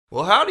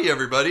Well, howdy,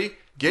 everybody.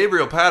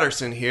 Gabriel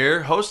Patterson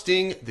here,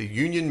 hosting the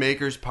Union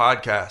Makers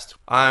podcast.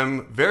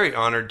 I'm very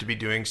honored to be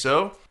doing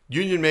so.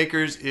 Union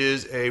Makers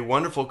is a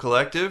wonderful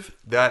collective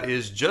that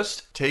is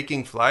just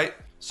taking flight.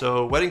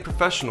 So, wedding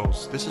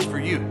professionals, this is for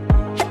you.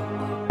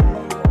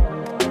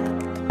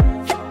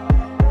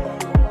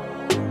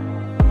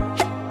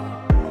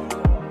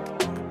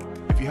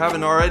 If you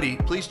haven't already,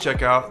 please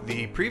check out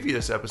the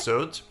previous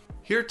episodes.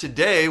 Here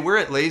today, we're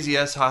at Lazy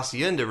S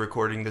Hacienda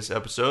recording this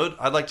episode.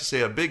 I'd like to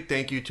say a big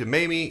thank you to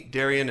Mamie,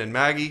 Darian, and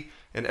Maggie,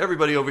 and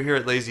everybody over here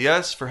at Lazy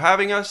S for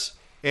having us.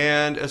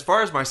 And as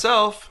far as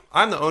myself,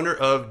 I'm the owner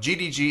of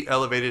GDG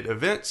Elevated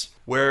Events,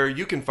 where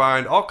you can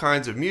find all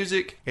kinds of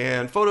music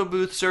and photo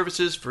booth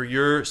services for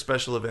your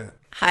special event.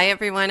 Hi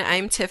everyone,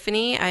 I'm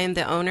Tiffany. I am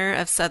the owner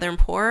of Southern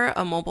Pour,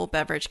 a mobile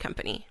beverage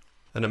company.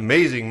 An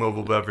amazing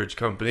mobile beverage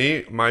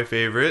company, my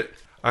favorite.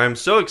 I'm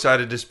so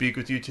excited to speak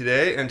with you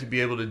today and to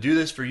be able to do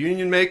this for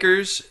Union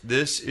Makers.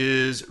 This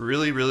is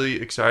really, really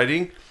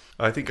exciting.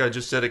 I think I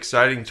just said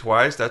exciting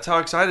twice. That's how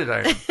excited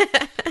I am.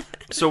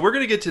 So we're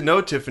going to get to know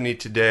Tiffany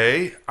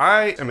today.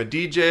 I am a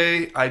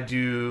DJ. I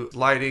do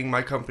lighting.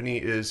 My company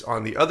is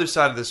on the other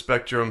side of the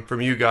spectrum from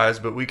you guys,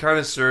 but we kind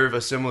of serve a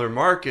similar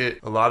market.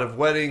 A lot of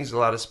weddings, a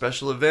lot of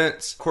special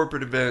events,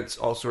 corporate events,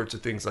 all sorts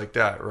of things like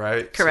that,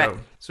 right? Correct.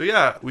 So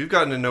yeah, we've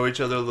gotten to know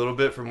each other a little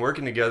bit from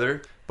working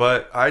together.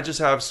 But I just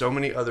have so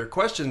many other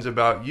questions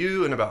about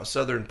you and about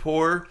Southern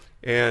Pour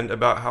and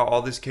about how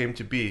all this came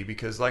to be.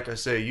 Because like I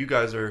say, you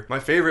guys are my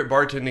favorite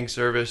bartending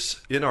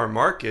service in our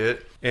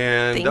market.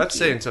 And that's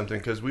saying something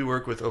because we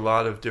work with a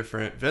lot of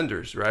different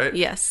vendors, right?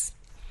 Yes.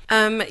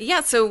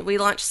 So we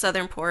launched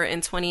Southern Pour in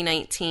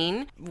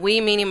 2019.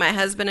 We, meaning my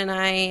husband and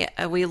I,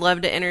 we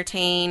love to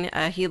entertain.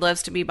 He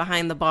loves to be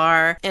behind the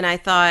bar. And I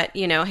thought,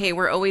 hey,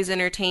 we're always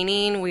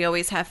entertaining. We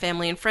always have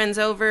family and friends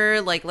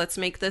over. Like, let's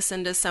make this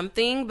into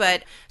something,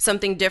 but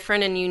something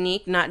different and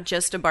unique, not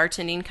just a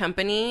bartending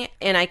company.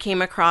 And I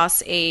came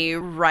across a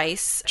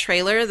rice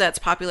trailer that's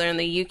popular in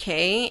the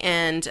UK,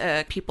 and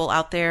people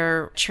out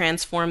there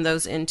transform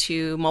those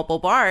into mobile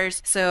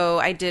bars. So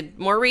I did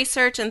more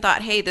research and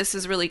thought, hey, this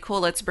is really cool.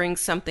 Let's bring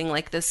something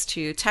like this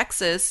to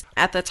Texas.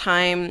 At the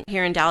time,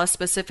 here in Dallas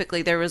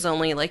specifically, there was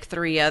only like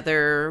 3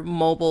 other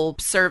mobile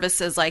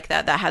services like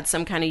that had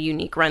some kind of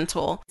unique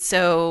rental.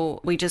 So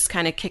we just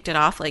kind of kicked it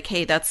off like,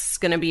 hey, that's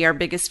going to be our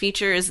biggest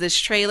feature is this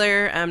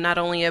trailer. Not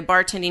only a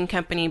bartending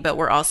company, but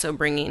we're also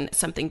bringing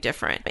something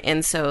different.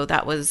 And so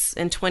that was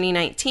in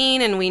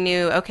 2019, and we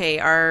knew, okay,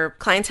 our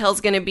clientele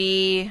is going to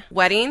be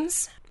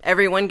weddings.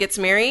 Everyone gets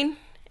married,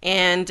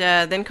 and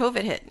then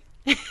COVID hit.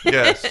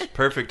 Yes,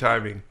 perfect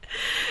timing.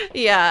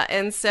 Yeah,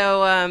 and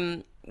so,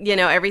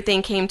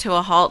 everything came to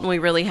a halt, and we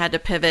really had to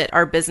pivot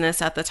our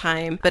business at the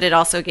time. But it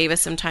also gave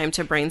us some time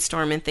to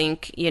brainstorm and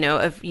think,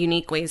 of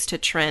unique ways to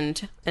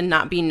trend and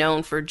not be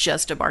known for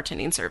just a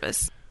bartending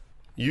service.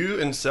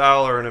 You and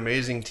Sal are an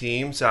amazing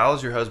team. Sal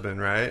is your husband,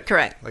 right?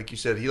 Correct. Like you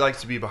said, he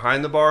likes to be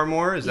behind the bar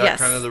more. Is that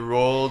Yes. kind of the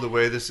role, the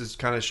way this is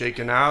kind of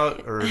shaken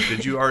out? Or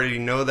did you already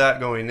know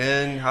that going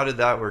in? How did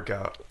that work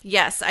out?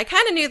 Yes, I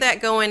kind of knew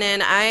that going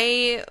in.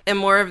 I am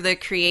more of the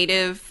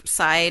creative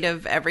side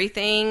of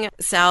everything.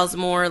 Sal's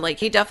more like,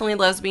 he definitely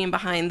loves being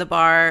behind the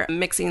bar,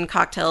 mixing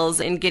cocktails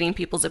and getting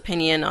people's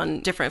opinion on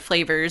different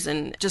flavors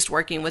and just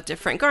working with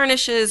different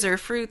garnishes or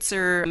fruits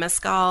or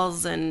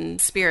mezcals and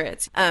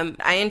spirits.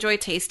 I enjoy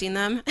tasting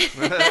them.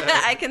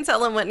 I can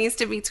tell him what needs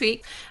to be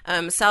tweaked.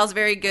 Sal's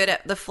very good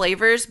at the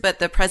flavors, but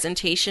the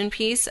presentation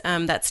piece,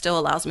 that still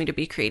allows me to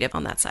be creative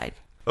on that side.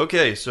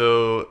 Okay,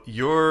 so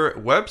your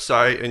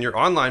website and your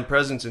online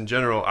presence in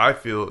general, I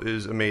feel,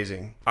 is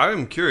amazing.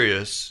 I'm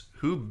curious,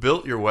 who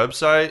built your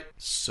website?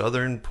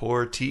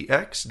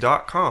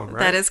 southernpourtx.com, right?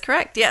 That is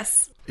correct,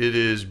 yes. It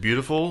is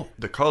beautiful.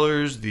 The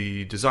colors,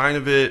 the design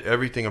of it,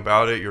 everything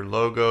about it, your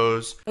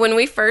logos. When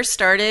we first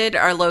started,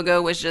 our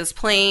logo was just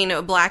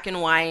plain black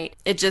and white.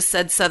 It just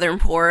said Southern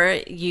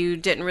Pour. You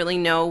didn't really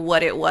know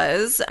what it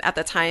was. At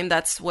the time,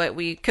 that's what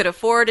we could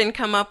afford and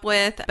come up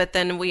with. But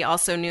then we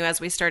also knew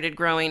as we started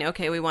growing,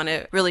 okay, we want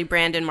to really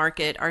brand and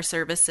market our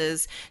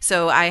services.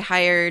 So I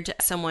hired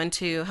someone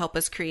to help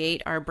us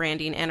create our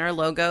branding and our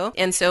logo.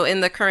 And so in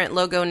the current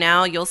logo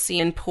now, you'll see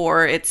in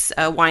Pour, it's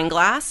a wine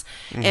glass.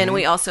 Mm-hmm. And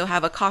we also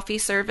have a coffee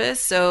service.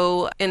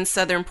 So in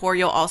Southern Pour,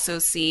 you'll also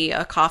see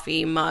a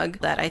coffee mug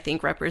that I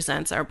think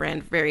represents our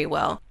brand very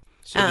well.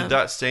 So did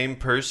that same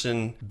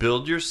person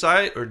build your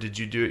site, or did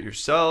you do it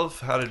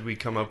yourself? How did we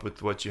come up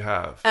with what you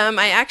have?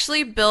 I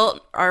actually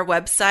built our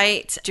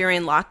website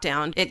during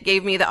lockdown. It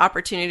gave me the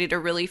opportunity to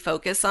really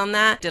focus on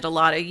that. Did a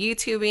lot of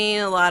YouTubing,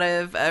 a lot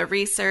of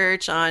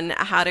research on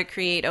how to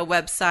create a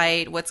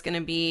website, what's going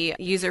to be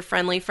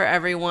user-friendly for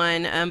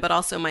everyone, but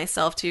also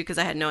myself too, because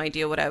I had no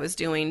idea what I was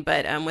doing.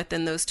 But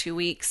within those 2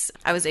 weeks,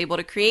 I was able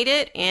to create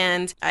it,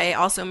 and I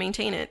also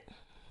maintain it.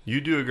 You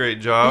do a great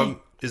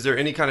job. Is there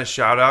any kind of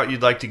shout out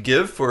you'd like to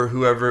give for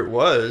whoever it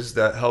was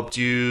that helped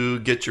you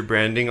get your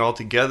branding all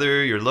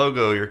together, your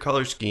logo, your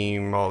color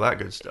scheme, all that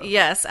good stuff?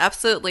 Yes,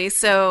 absolutely.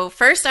 So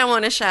first I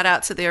want to shout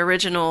out to the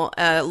original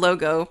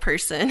logo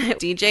person,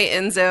 DJ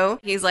Enzo.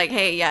 He's like,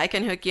 hey, yeah, I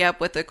can hook you up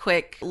with a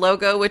quick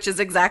logo, which is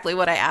exactly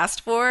what I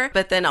asked for.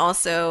 But then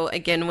also,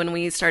 again, when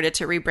we started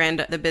to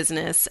rebrand the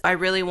business, I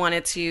really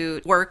wanted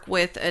to work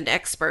with an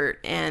expert.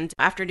 And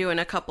after doing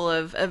a couple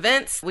of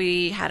events,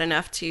 we had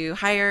enough to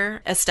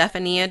hire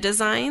Estefania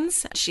Designs.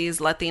 She's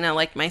Latina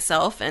like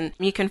myself, and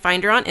you can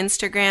find her on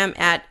Instagram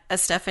at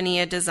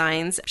Estefania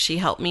Designs. She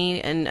helped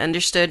me and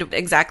understood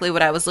exactly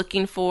what I was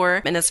looking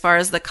for. And as far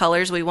as the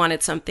colors, we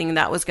wanted something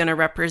that was going to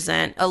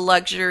represent a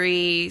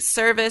luxury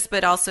service,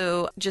 but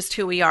also just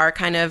who we are,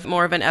 kind of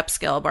more of an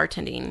upscale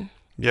bartending.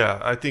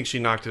 Yeah, I think she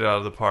knocked it out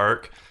of the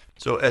park.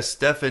 So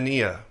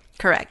Estefania.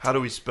 Correct. How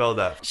do we spell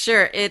that?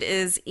 Sure. It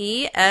is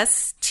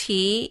Estephania.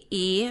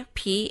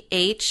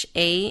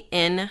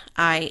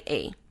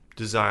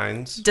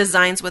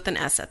 Designs with an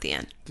S at the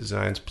end.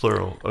 Designs,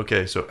 plural.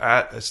 Okay, so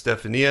at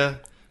Estefania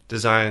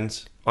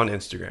Designs on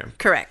Instagram.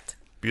 Correct.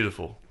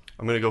 Beautiful.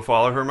 I'm going to go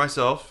follow her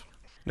myself.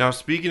 Now,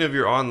 speaking of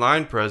your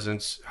online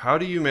presence, how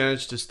do you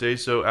manage to stay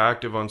so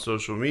active on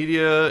social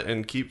media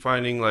and keep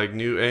finding like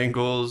new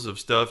angles of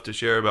stuff to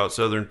share about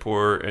Southern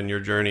Port and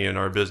your journey in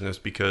our business?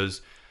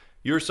 Because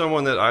you're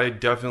someone that I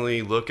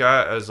definitely look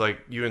at as like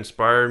you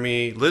inspire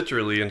me,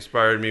 literally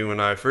inspired me when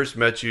I first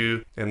met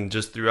you. And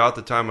just throughout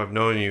the time I've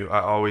known you, I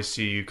always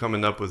see you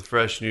coming up with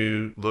fresh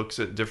new looks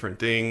at different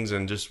things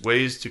and just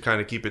ways to kind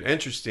of keep it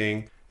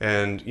interesting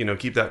and, you know,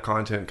 keep that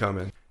content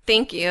coming.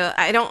 Thank you.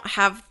 I don't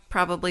have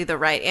probably the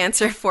right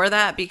answer for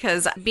that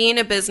because being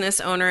a business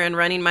owner and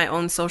running my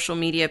own social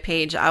media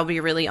page, I'll be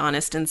really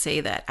honest and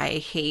say that I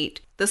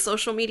hate the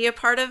social media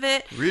part of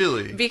it.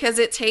 Really? Because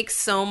it takes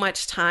so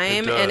much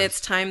time and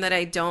it's time that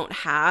I don't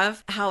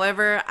have.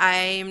 However,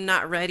 I'm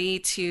not ready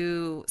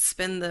to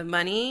spend the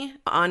money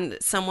on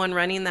someone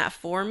running that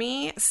for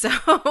me. So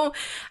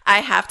I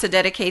have to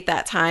dedicate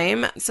that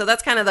time. So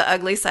that's kind of the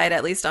ugly side,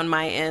 at least on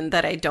my end,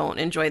 that I don't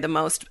enjoy the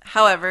most.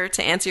 However,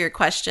 to answer your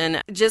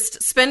question,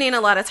 just spending a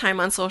lot of time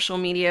on social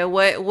media,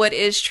 what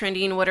is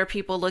trending? What are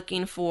people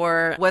looking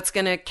for? What's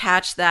going to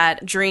catch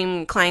that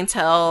dream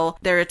clientele,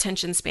 their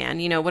attention span?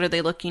 You know, what are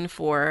they looking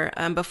for?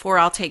 Before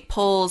I'll take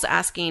polls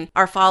asking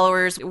our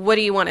followers, what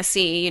do you want to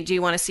see? Do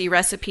you want to see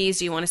recipes?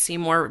 Do you want to see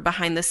more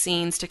behind the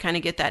scenes to kind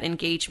of get that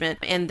engagement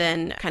and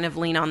then kind of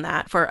lean on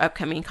that for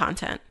upcoming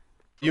content?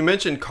 You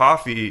mentioned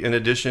coffee in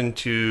addition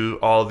to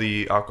all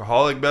the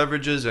alcoholic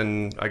beverages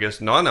and I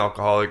guess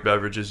non-alcoholic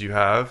beverages you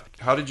have.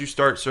 How did you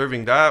start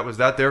serving that? Was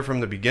that there from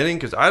the beginning?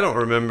 Because I don't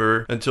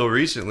remember until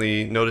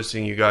recently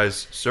noticing you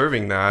guys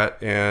serving that.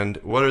 And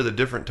what are the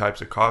different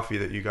types of coffee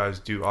that you guys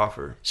do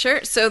offer?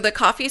 Sure. So the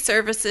coffee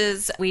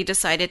services, we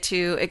decided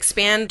to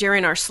expand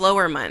during our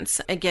slower months.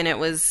 Again, it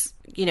was,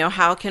 you know,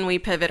 how can we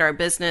pivot our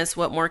business?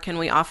 What more can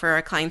we offer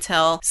our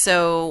clientele?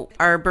 So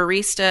our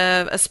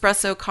barista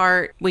espresso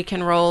cart, we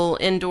can roll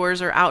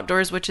indoors or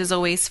outdoors, which is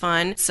always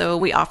fun. So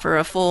we offer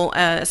a full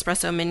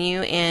espresso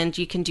menu and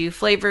you can do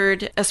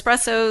flavored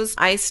espressos,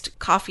 iced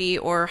coffee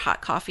or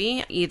hot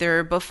coffee,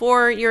 either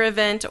before your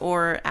event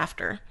or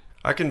after.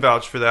 I can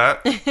vouch for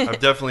that. I've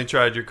definitely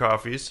tried your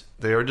coffees.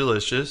 They are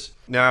delicious.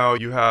 Now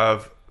you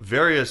have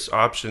various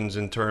options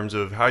in terms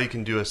of how you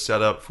can do a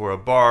setup for a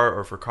bar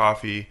or for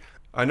coffee.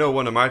 I know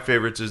one of my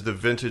favorites is the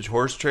vintage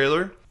horse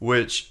trailer,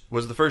 which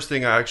was the first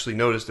thing I actually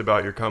noticed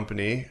about your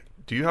company.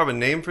 Do you have a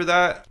name for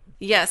that?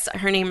 Yes,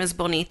 her name is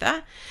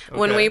Bonita. Okay.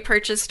 When we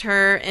purchased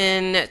her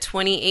in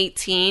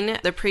 2018,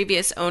 the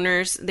previous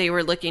owners, they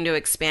were looking to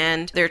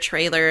expand their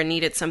trailer and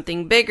needed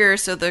something bigger.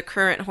 So the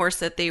current horse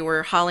that they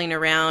were hauling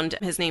around,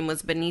 his name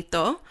was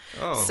Benito.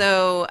 Oh.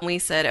 So we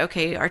said,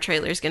 okay, our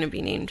trailer is going to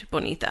be named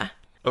Bonita.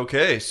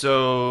 Okay,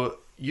 so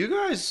you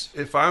guys,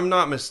 if I'm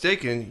not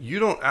mistaken, you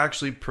don't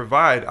actually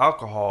provide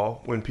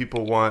alcohol when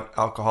people want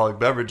alcoholic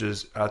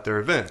beverages at their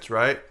events,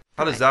 right?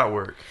 How does that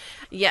work?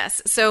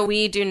 Yes. So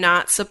we do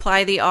not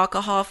supply the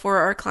alcohol for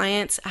our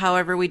clients.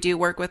 However, we do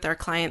work with our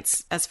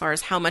clients as far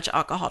as how much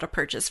alcohol to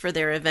purchase for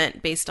their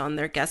event based on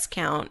their guest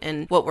count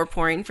and what we're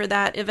pouring for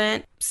that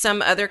event.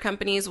 Some other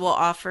companies will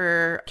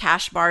offer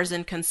cash bars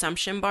and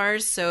consumption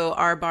bars. So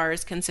our bar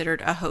is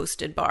considered a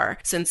hosted bar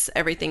since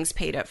everything's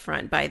paid up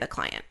front by the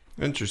client.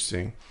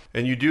 Interesting.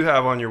 And you do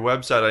have on your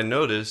website, I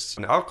noticed,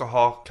 an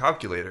alcohol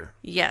calculator.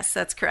 Yes,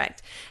 that's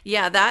correct.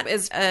 Yeah, that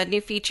is a new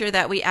feature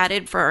that we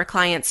added for our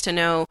clients to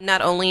know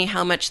not only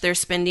how much they're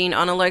spending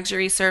on a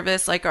luxury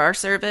service like our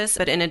service,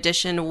 but in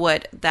addition,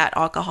 what that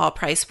alcohol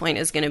price point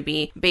is going to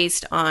be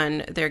based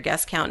on their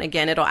guest count.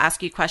 Again, it'll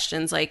ask you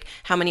questions like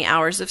how many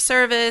hours of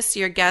service,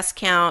 your guest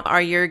count,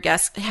 are your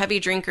guests heavy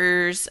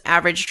drinkers,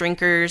 average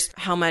drinkers,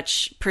 how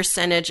much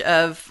percentage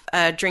of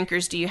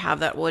drinkers do you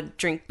have that would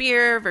drink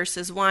beer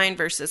versus wine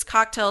versus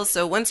cocktails.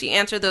 So once you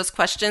answer those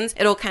questions,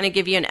 it'll kind of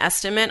give you an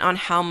estimate on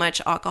how much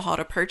alcohol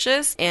to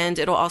purchase, and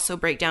it'll also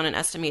break down an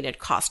estimated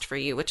cost for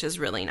you, which is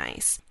really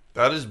nice.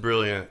 That is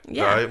brilliant.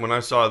 Yeah. Right? When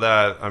I saw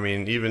that, I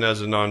mean, even as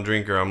a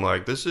non-drinker, I'm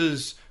like, this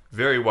is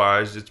very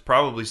wise. It's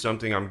probably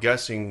something I'm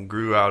guessing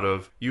grew out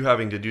of you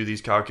having to do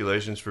these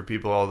calculations for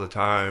people all the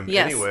time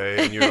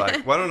anyway. And you're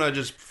like, why don't I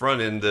just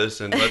front end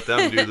this and let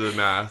them do the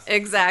math?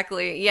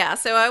 Exactly. Yeah.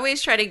 So I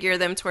always try to gear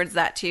them towards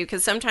that too,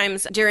 because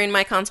sometimes during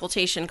my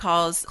consultation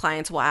calls,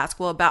 clients will ask,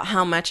 well, about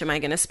how much am I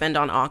going to spend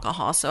on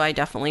alcohol? So I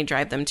definitely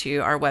drive them to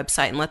our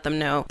website and let them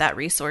know that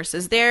resource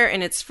is there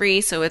and it's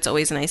free. So it's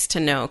always nice to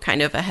know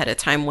kind of ahead of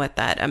time what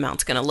that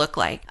amount's going to look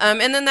like.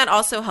 And then that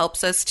also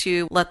helps us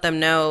to let them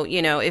know,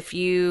 if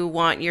you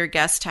want your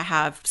guests to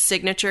have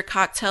signature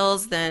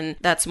cocktails, then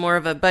that's more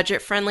of a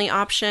budget-friendly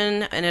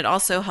option. And it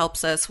also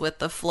helps us with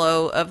the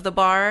flow of the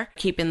bar,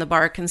 keeping the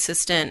bar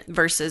consistent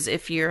versus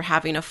if you're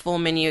having a full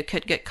menu, it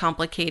could get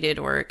complicated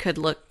or it could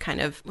look kind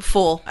of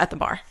full at the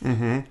bar.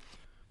 Mm-hmm.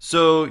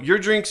 So your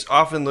drinks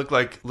often look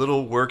like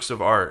little works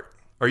of art.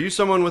 Are you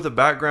someone with a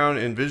background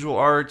in visual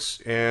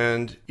arts?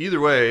 And either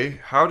way,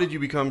 how did you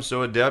become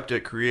so adept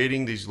at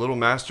creating these little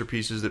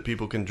masterpieces that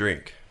people can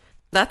drink?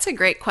 That's a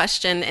great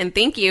question, and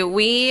thank you.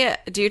 We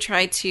do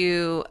try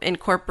to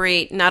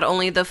incorporate not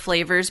only the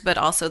flavors, but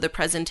also the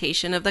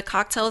presentation of the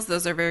cocktails.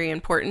 Those are very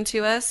important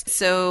to us.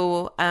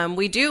 So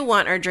we do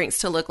want our drinks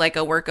to look like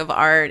a work of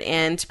art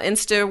and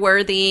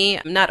Insta-worthy,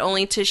 not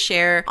only to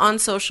share on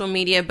social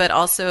media, but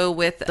also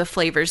with the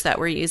flavors that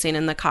we're using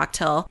in the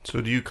cocktail.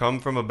 So do you come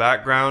from a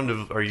background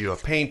of, are you a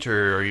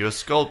painter? Are you a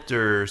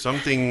sculptor?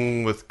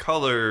 Something with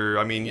color?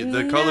 I mean,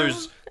 the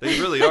colors... They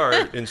really are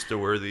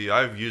Insta-worthy.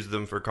 I've used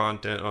them for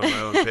content on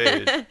my own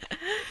page.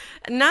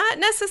 Not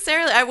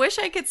necessarily. I wish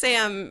I could say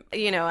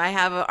I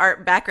have an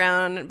art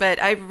background,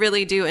 but I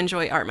really do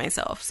enjoy art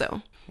myself.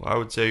 So, well, I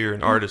would say you're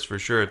an artist for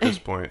sure at this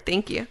point.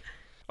 Thank you.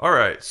 All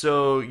right.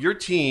 So your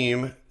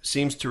team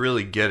seems to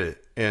really get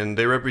it, and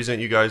they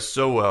represent you guys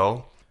so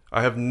well.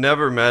 I have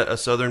never met a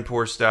Southern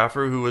Poor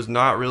staffer who was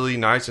not really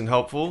nice and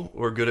helpful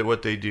or good at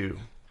what they do.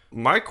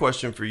 My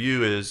question for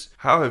you is,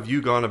 how have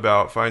you gone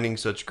about finding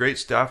such great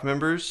staff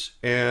members,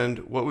 and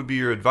what would be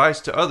your advice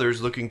to others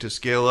looking to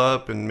scale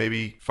up and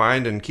maybe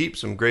find and keep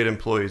some great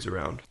employees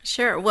around?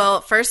 Sure.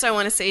 Well, first I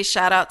want to say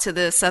shout out to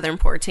the Southern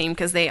Poor team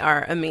because they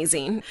are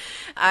amazing.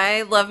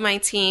 I love my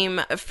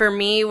team. For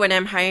me, when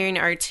I'm hiring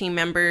our team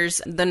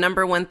members, the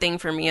number one thing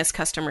for me is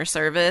customer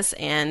service,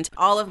 and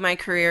all of my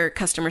career,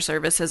 customer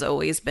service has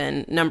always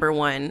been number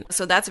one.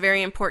 So that's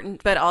very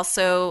important, but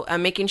also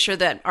making sure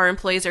that our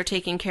employees are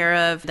taken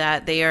care of,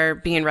 that they are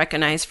being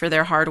recognized for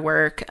their hard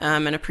work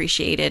and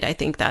appreciated. I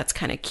think that's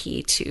kind of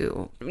key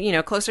to,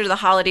 closer to the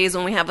holidays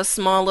when we have a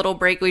small little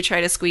break, we try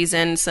to squeeze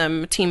in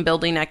some team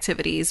building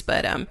activities,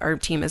 but our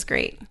team is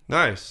great.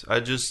 Nice.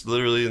 I just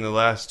literally in the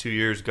last 2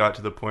 years got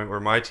to the point where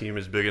my team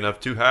is big enough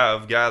to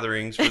have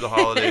gatherings for the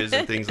holidays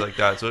and things like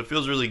that. So it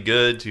feels really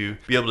good to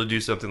be able to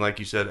do something, like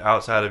you said,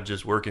 outside of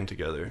just working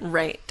together.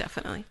 Right,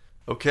 definitely.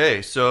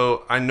 Okay,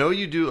 so I know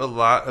you do a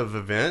lot of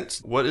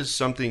events. What is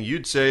something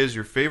you'd say is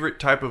your favorite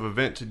type of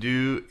event to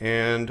do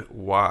and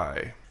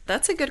why?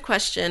 That's a good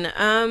question.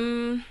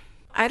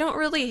 I don't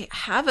really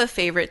have a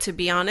favorite, to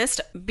be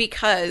honest,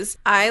 because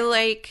I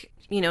like...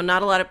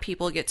 not a lot of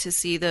people get to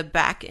see the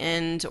back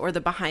end or the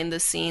behind the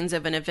scenes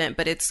of an event,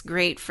 but it's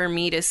great for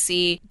me to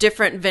see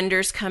different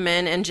vendors come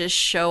in and just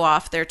show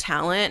off their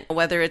talent,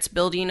 whether it's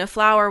building a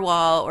flower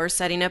wall or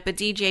setting up a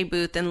DJ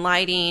booth and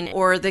lighting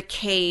or the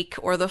cake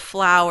or the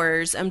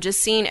flowers. I'm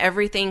just seeing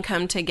everything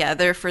come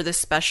together for this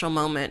special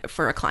moment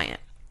for a client.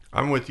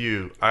 I'm with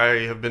you. I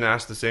have been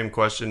asked the same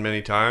question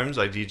many times.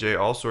 I DJ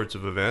all sorts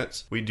of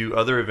events. We do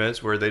other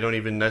events where they don't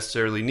even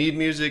necessarily need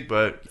music,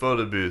 but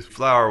photo booth,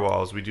 flower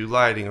walls. We do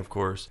lighting, of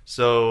course.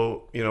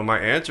 So, my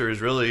answer is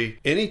really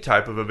any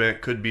type of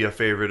event could be a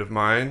favorite of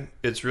mine.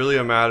 It's really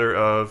a matter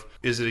of,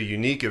 is it a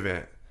unique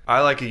event? I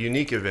like a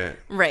unique event.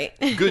 Right.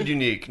 Good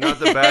unique, not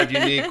the bad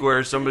unique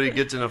where somebody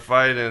gets in a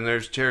fight and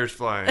there's chairs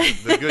flying.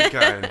 The good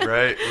kind,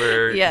 right?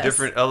 Where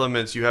different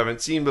elements you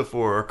haven't seen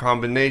before or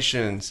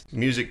combinations,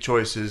 music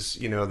choices,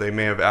 they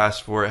may have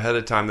asked for ahead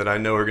of time that I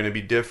know are going to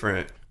be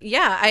different.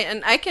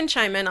 Yeah, I can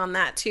chime in on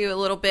that too a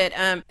little bit.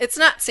 It's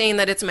not saying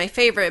that it's my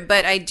favorite,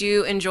 but I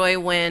do enjoy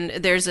when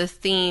there's a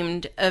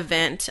themed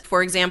event.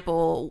 For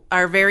example,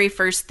 our very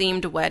first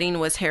themed wedding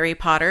was Harry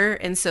Potter,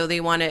 and so they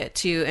wanted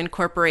to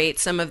incorporate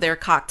some of their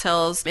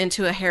cocktails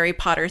into a Harry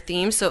Potter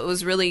theme. So it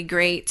was really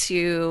great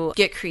to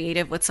get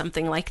creative with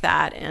something like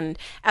that. And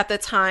at the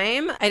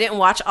time, I didn't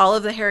watch all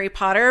of the Harry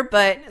Potter,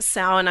 but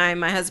Sal and I,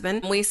 my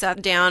husband, we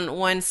sat down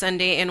one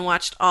Sunday and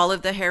watched all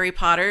of the Harry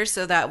Potter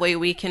so that way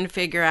we can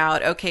figure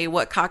out, okay,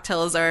 what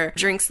cocktails or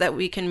drinks that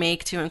we can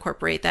make to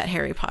incorporate that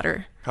Harry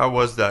Potter. How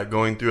was that,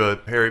 going through a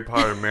Harry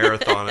Potter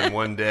marathon in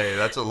one day?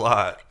 That's a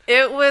lot.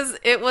 It was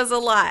a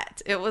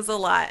lot. It was a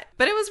lot.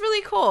 But it was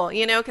really cool,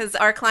 because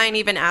our client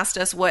even asked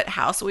us what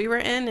house we were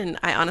in, and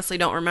I honestly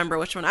don't remember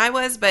which one I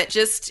was, but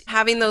just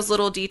having those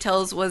little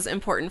details was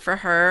important for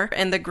her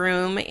and the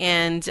groom,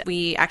 and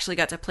we actually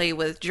got to play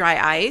with dry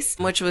ice,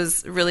 which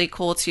was really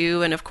cool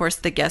too, and of course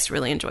the guests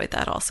really enjoyed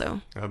that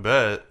also. I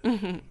bet.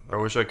 Mm-hmm. I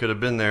wish I could have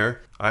been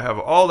there. I have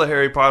all the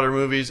Harry Potter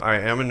movies. I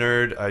am a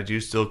nerd. I do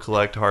still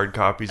collect hard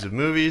copies of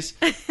movies,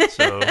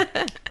 so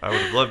I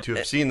would have loved to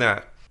have seen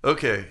that.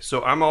 Okay,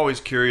 so I'm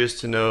always curious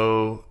to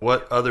know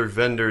what other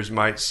vendors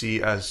might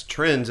see as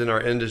trends in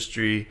our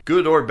industry,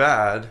 good or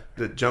bad,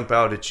 that jump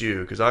out at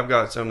you. Because I've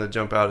got some that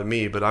jump out at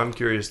me, but I'm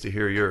curious to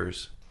hear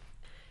yours.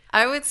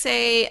 I would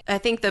say I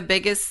think the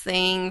biggest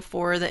thing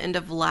for the end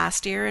of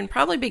last year and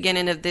probably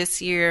beginning of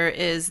this year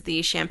is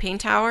the champagne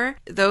tower.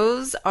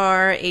 Those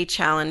are a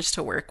challenge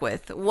to work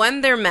with. One,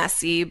 they're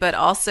messy, but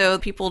also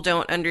people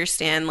don't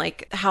understand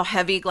like how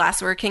heavy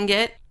glassware can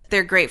get.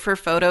 They're great for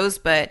photos,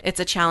 but it's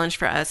a challenge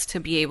for us to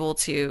be able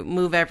to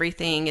move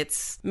everything.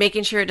 It's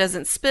making sure it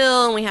doesn't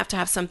spill, and we have to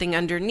have something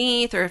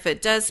underneath, or if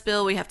it does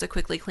spill, we have to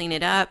quickly clean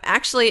it up.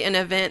 Actually, an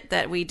event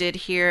that we did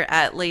here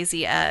at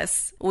Lazy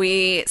S,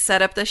 we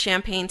set up the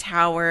champagne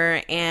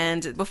tower,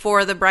 and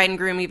before the bride and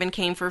groom even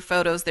came for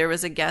photos, there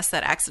was a guest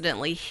that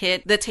accidentally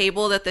hit the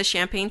table that the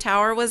champagne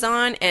tower was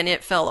on, and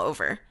it fell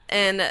over.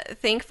 And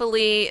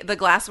thankfully, the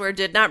glassware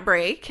did not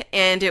break.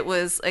 And it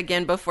was,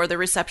 again, before the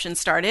reception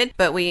started.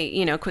 But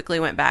we, quickly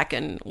went back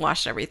and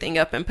washed everything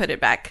up and put it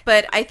back.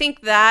 But I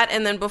think that,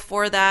 and then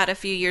before that, a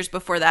few years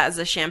before that, is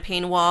a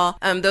champagne wall.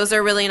 Those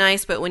are really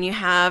nice. But when you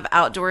have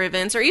outdoor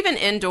events or even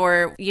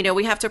indoor,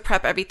 we have to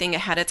prep everything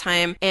ahead of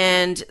time.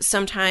 And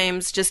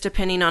sometimes, just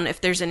depending on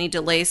if there's any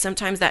delays,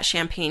 sometimes that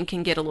champagne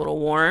can get a little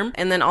warm.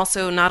 And then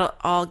also, not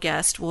all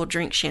guests will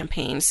drink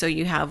champagne. So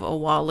you have a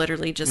wall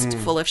literally just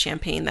full of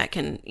champagne that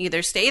can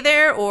either stay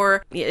there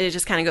or it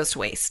just kind of goes to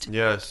waste.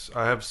 Yes,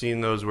 I have seen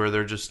those where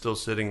they're just still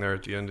sitting there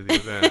at the end of the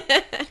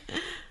event.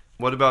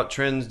 What about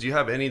trends? Do you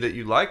have any that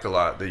you like a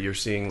lot that you're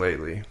seeing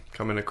lately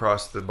coming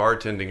across the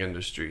bartending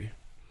industry?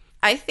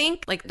 I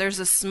think like there's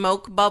a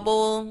smoke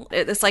bubble.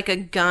 It's like a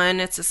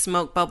gun. It's a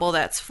smoke bubble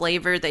that's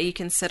flavored that you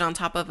can sit on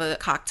top of a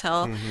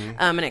cocktail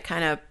and it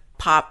kind of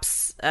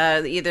pops.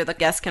 Either the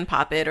guest can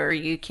pop it or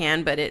you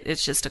can, but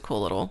it's just a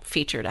cool little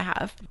feature to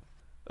have.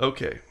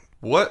 Okay.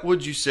 What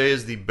would you say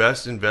is the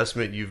best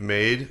investment you've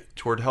made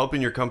toward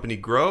helping your company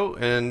grow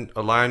and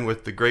align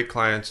with the great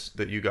clients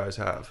that you guys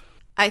have?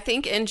 I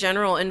think in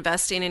general,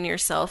 investing in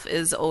yourself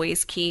is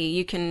always key.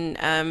 You can,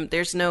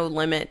 there's no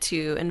limit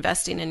to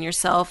investing in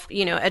yourself,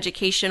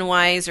 education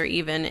wise, or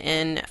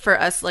even for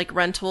us, like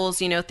rentals,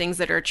 things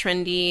that are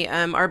trendy.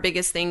 Our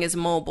biggest thing is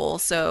mobile.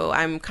 So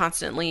I'm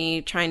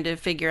constantly trying to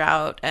figure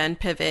out and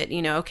pivot,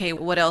 okay,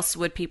 what else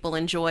would people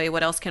enjoy?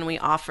 What else can we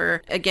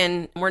offer?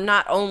 Again, we're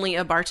not only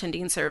a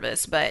bartending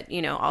service, but,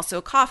 also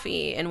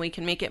coffee, and we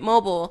can make it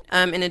mobile.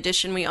 In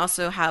addition, we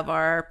also have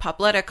our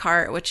Popletta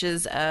cart, which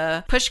is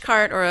a push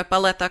cart or a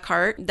paleta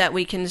cart that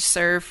we can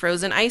serve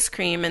frozen ice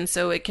cream, and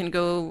so it can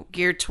go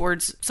geared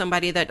towards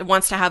somebody that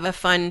wants to have a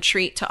fun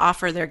treat to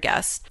offer their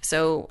guests.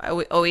 So I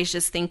always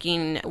just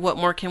thinking, what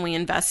more can we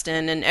invest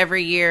in? And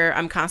every year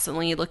I'm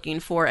constantly looking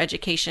for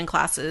education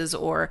classes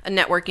or a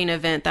networking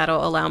event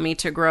that'll allow me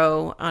to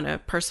grow on a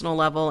personal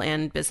level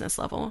and business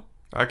level.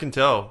 I can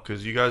tell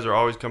because you guys are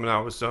always coming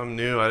out with something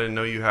new I didn't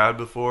know you had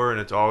before, and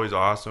it's always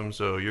awesome.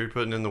 So you're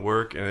putting in the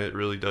work and it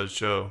really does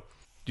show.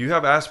 Do you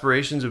have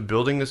aspirations of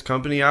building this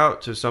company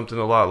out to something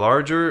a lot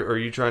larger, or are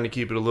you trying to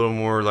keep it a little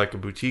more like a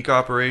boutique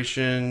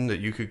operation that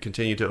you could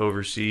continue to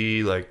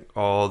oversee like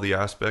all the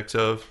aspects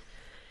of?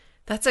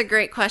 That's a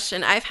great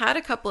question. I've had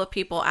a couple of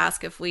people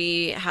ask if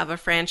we have a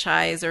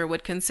franchise or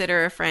would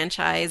consider a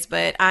franchise,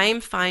 but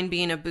I'm fine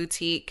being a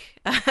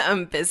boutique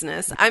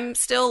business. I'm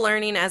still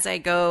learning as I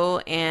go,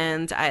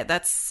 and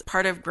that's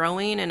part of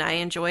growing, and I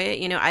enjoy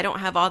it. I don't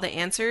have all the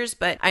answers,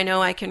 but I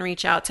know I can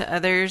reach out to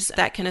others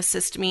that can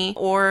assist me,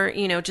 or,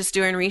 just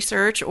doing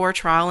research or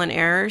trial and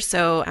error.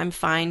 So I'm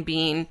fine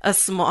being a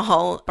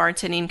small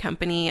bartending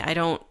company. I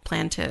don't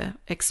plan to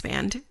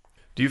expand.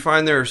 Do you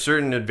find there are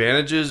certain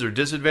advantages or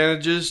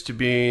disadvantages to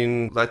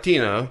being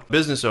Latina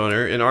business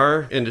owner in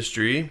our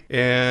industry?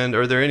 And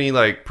are there any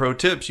like pro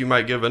tips you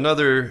might give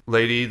another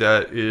lady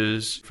that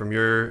is from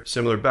your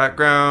similar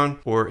background,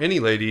 or any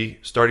lady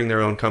starting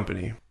their own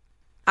company?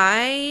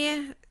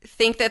 I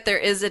think that there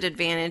is an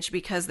advantage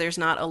because there's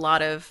not a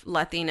lot of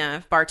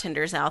Latina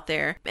bartenders out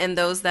there. And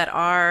those that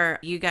are,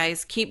 you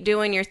guys keep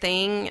doing your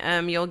thing.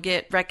 You'll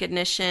get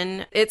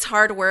recognition. It's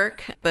hard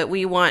work, but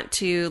we want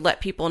to let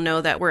people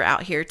know that we're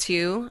out here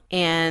too.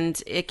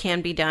 And it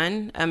can be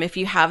done. If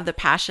you have the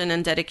passion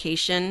and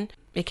dedication,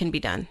 it can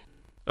be done.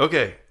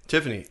 Okay,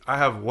 Tiffany, I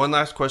have one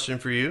last question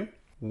for you.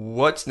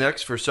 What's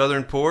next for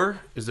Southern Pour?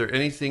 Is there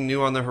anything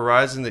new on the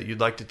horizon that you'd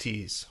like to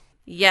tease?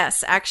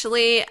 Yes,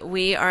 actually,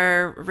 we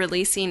are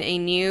releasing a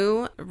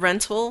new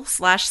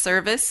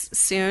rental/service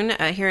soon,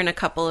 here in a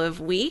couple of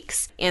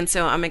weeks. And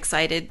so I'm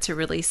excited to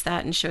release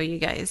that and show you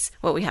guys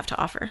what we have to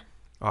offer.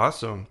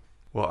 Awesome.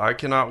 Well, I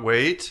cannot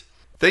wait.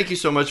 Thank you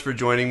so much for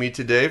joining me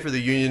today for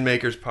the Union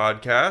Makers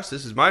podcast.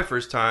 This is my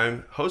first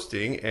time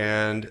hosting,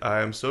 and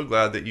I'm so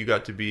glad that you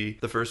got to be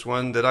the first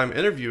one that I'm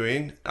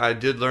interviewing. I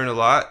did learn a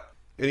lot.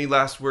 Any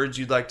last words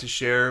you'd like to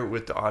share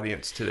with the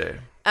audience today?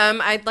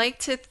 I'd like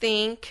to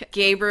thank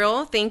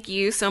Gabriel. Thank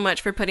you so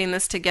much for putting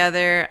this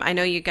together. I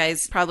know you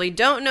guys probably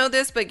don't know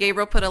this, but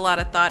Gabriel put a lot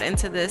of thought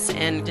into this.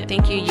 And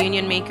thank you,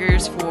 Union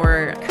Makers,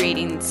 for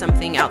creating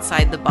something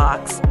outside the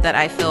box that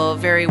I feel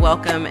very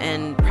welcome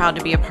and proud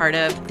to be a part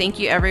of. Thank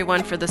you,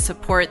 everyone, for the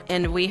support,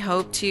 and we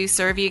hope to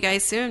serve you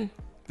guys soon.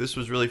 This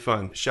was really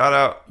fun. Shout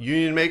out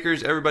Union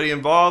Makers, everybody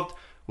involved.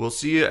 We'll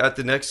see you at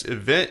the next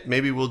event.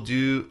 Maybe we'll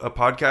do a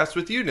podcast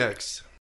with you next.